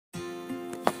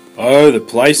Oh, the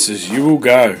places you will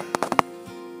go.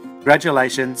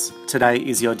 Congratulations, today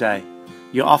is your day.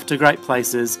 You're off to great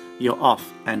places, you're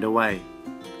off and away.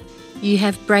 You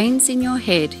have brains in your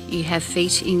head, you have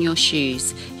feet in your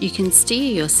shoes. You can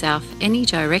steer yourself any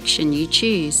direction you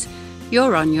choose.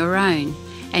 You're on your own,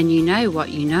 and you know what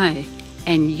you know,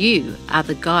 and you are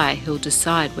the guy who'll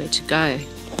decide where to go.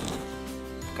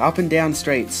 Go up and down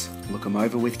streets, look 'em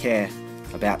over with care.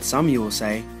 About some you will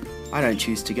say, I don't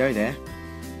choose to go there.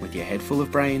 With your head full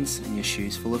of brains and your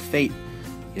shoes full of feet,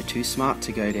 you're too smart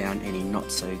to go down any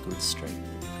not-so-good street.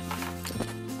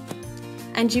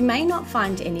 And you may not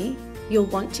find any you'll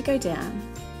want to go down.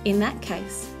 In that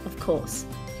case, of course,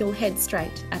 you'll head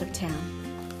straight out of town.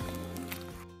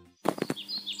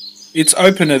 It's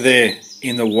opener there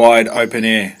in the wide open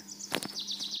air.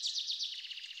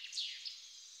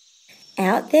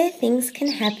 Out there things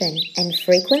can happen, and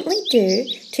frequently do,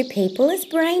 to people as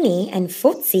brainy and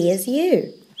footsy as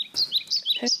you.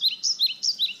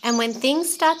 And when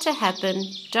things start to happen,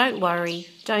 don't worry,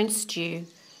 don't stew.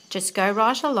 Just go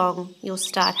right along, you'll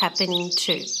start happening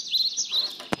too.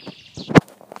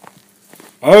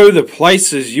 Oh, the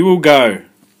places you will go.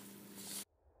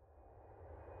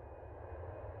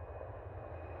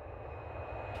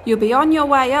 You'll be on your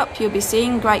way up, you'll be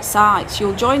seeing great sights.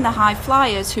 You'll join the high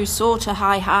flyers who soar to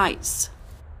high heights.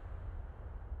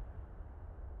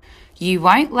 You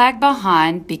won't lag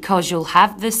behind because you'll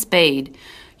have the speed.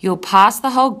 You'll pass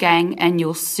the whole gang and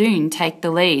you'll soon take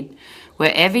the lead.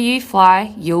 Wherever you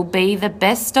fly, you'll be the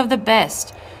best of the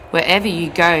best. Wherever you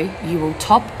go, you will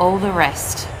top all the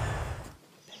rest.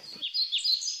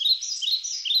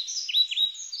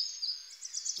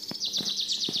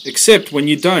 Except when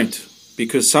you don't,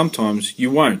 because sometimes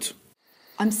you won't.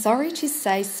 I'm sorry to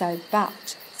say so,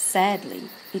 but sadly,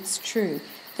 it's true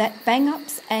that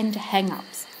bang-ups and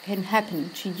hang-ups can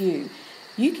happen to you.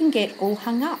 You can get all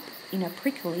hung up in a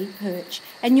prickly perch,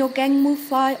 and your gang will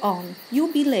fly on.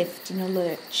 You'll be left in a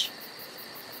lurch.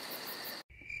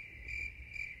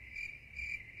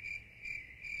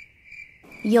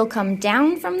 You'll come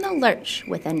down from the lurch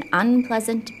with an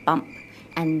unpleasant bump,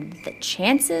 and the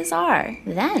chances are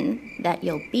then that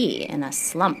you'll be in a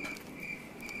slump.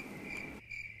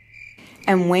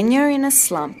 And when you're in a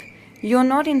slump, you're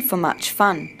not in for much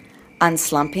fun.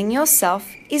 Unslumping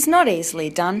yourself is not easily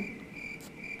done.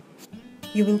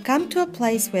 You will come to a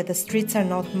place where the streets are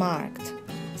not marked.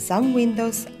 Some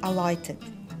windows are lighted,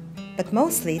 but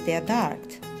mostly they are dark.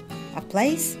 A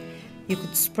place you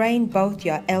could sprain both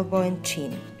your elbow and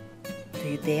chin. Do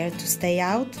you dare to stay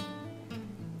out?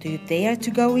 Do you dare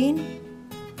to go in?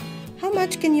 How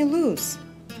much can you lose?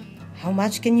 How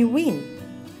much can you win?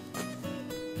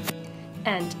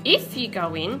 And if you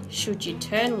go in, should you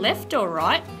turn left or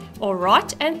right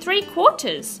and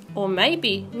 3/4, or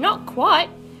maybe not quite,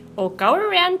 or go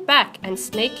around back and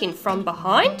sneak in from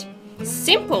behind?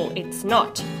 Simple it's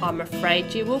not, I'm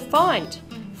afraid you will find,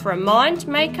 for a mind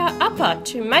maker upper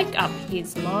to make up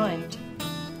his mind.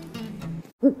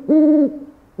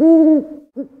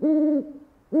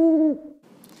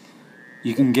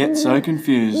 You can get so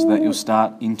confused that you'll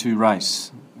start into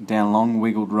race down long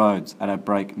wiggled roads at a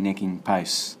break-necking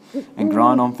pace and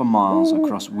grind on for miles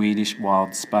across weirdish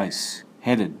wild space,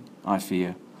 headed, I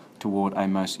fear, toward a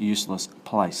most useless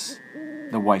place,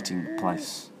 the waiting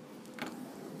place.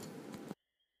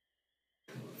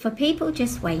 For people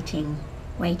just waiting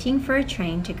for a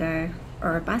train to go,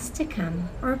 or a bus to come,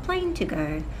 or a plane to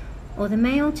go, or the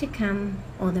mail to come,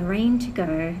 or the rain to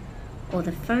go, or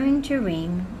the phone to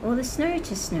ring, or the snow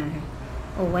to snow,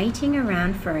 or waiting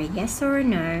around for a yes or a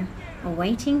no, or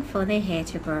waiting for their hair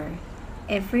to grow.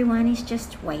 Everyone is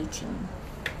just waiting.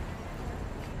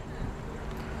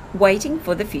 Waiting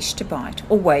for the fish to bite,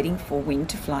 or waiting for wind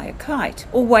to fly a kite,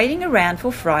 or waiting around for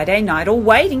Friday night, or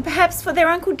waiting perhaps for their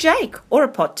Uncle Jake, or a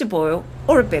pot to boil,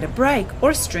 or a better break, or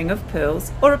a string of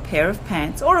pearls, or a pair of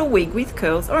pants, or a wig with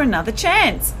curls, or another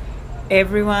chance.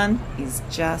 Everyone is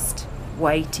just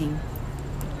waiting.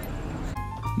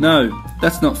 No,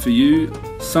 that's not for you.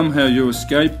 Somehow you'll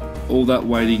escape all that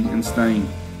waiting and staying.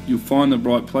 You'll find the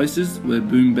right places where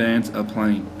boom bands are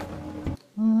playing.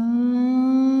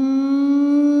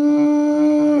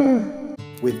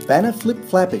 With banner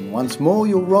flip-flapping, once more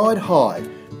you'll ride high,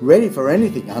 ready for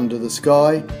anything under the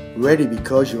sky, ready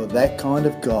because you're that kind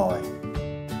of guy.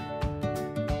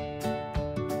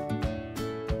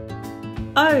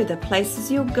 Oh, the places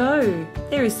you'll go.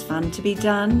 There is fun to be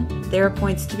done, there are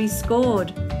points to be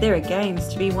scored, there are games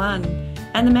to be won,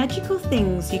 and the magical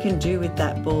things you can do with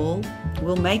that ball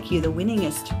will make you the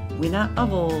winningest winner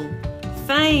of all.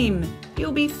 Fame!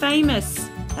 You'll be famous,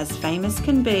 as famous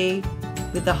can be,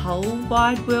 with the whole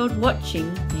wide world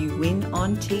watching you win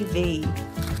on TV.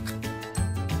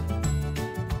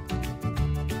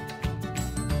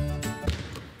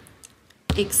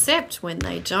 Except when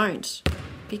they don't,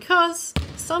 because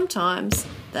sometimes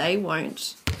they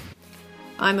won't.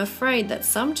 I'm afraid that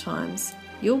sometimes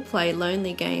you'll play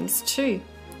lonely games too.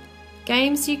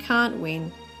 Games you can't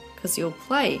win, because you'll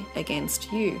play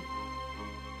against you.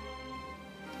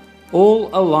 All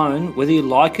alone, whether you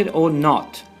like it or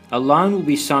not. Alone will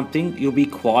be something you'll be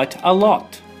quite a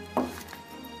lot.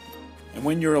 And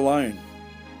when you're alone,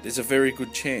 there's a very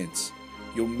good chance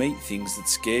you'll meet things that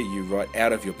scare you right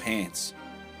out of your pants.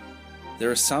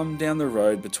 There are some down the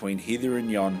road between hither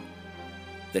and yon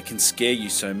that can scare you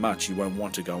so much you won't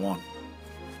want to go on.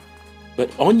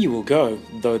 But on you will go,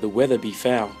 though the weather be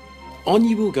foul. On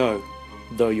you will go,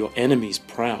 though your enemies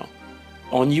prowl.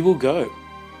 On you will go,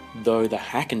 though the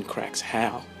hack-and-cracks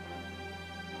howl.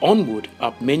 Onward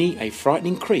up many a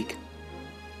frightening creek,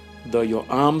 though your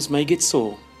arms may get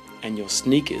sore and your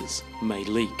sneakers may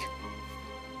leak.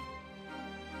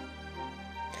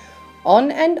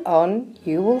 On and on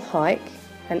you will hike,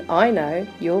 and I know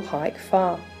you'll hike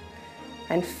far,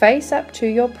 and face up to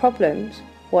your problems,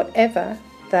 whatever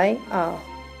they are.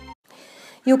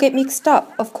 You'll get mixed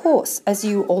up, of course, as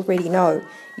you already know.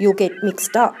 You'll get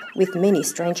mixed up with many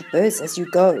strange birds as you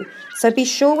go. So be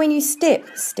sure when you step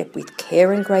with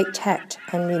care and great tact,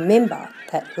 and remember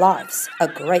that life's a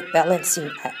great balancing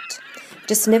act.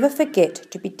 Just never forget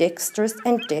to be dexterous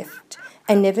and deft,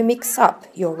 and never mix up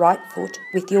your right foot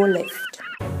with your left.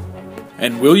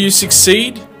 And will you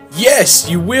succeed? Yes,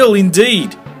 you will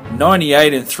indeed.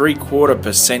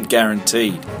 98.75%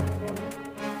 guaranteed.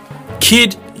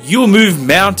 Kid, you'll move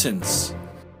mountains.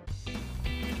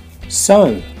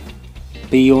 So,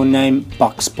 be your name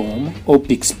Bucksbaum, or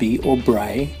Bixby, or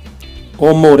Bray,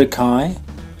 or Mordecai,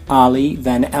 Ali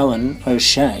Van Allen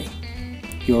O'Shea,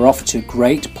 you're off to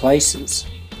great places.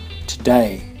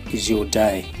 Today is your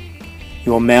day.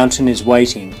 Your mountain is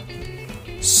waiting.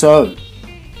 So,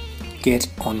 get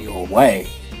on your way.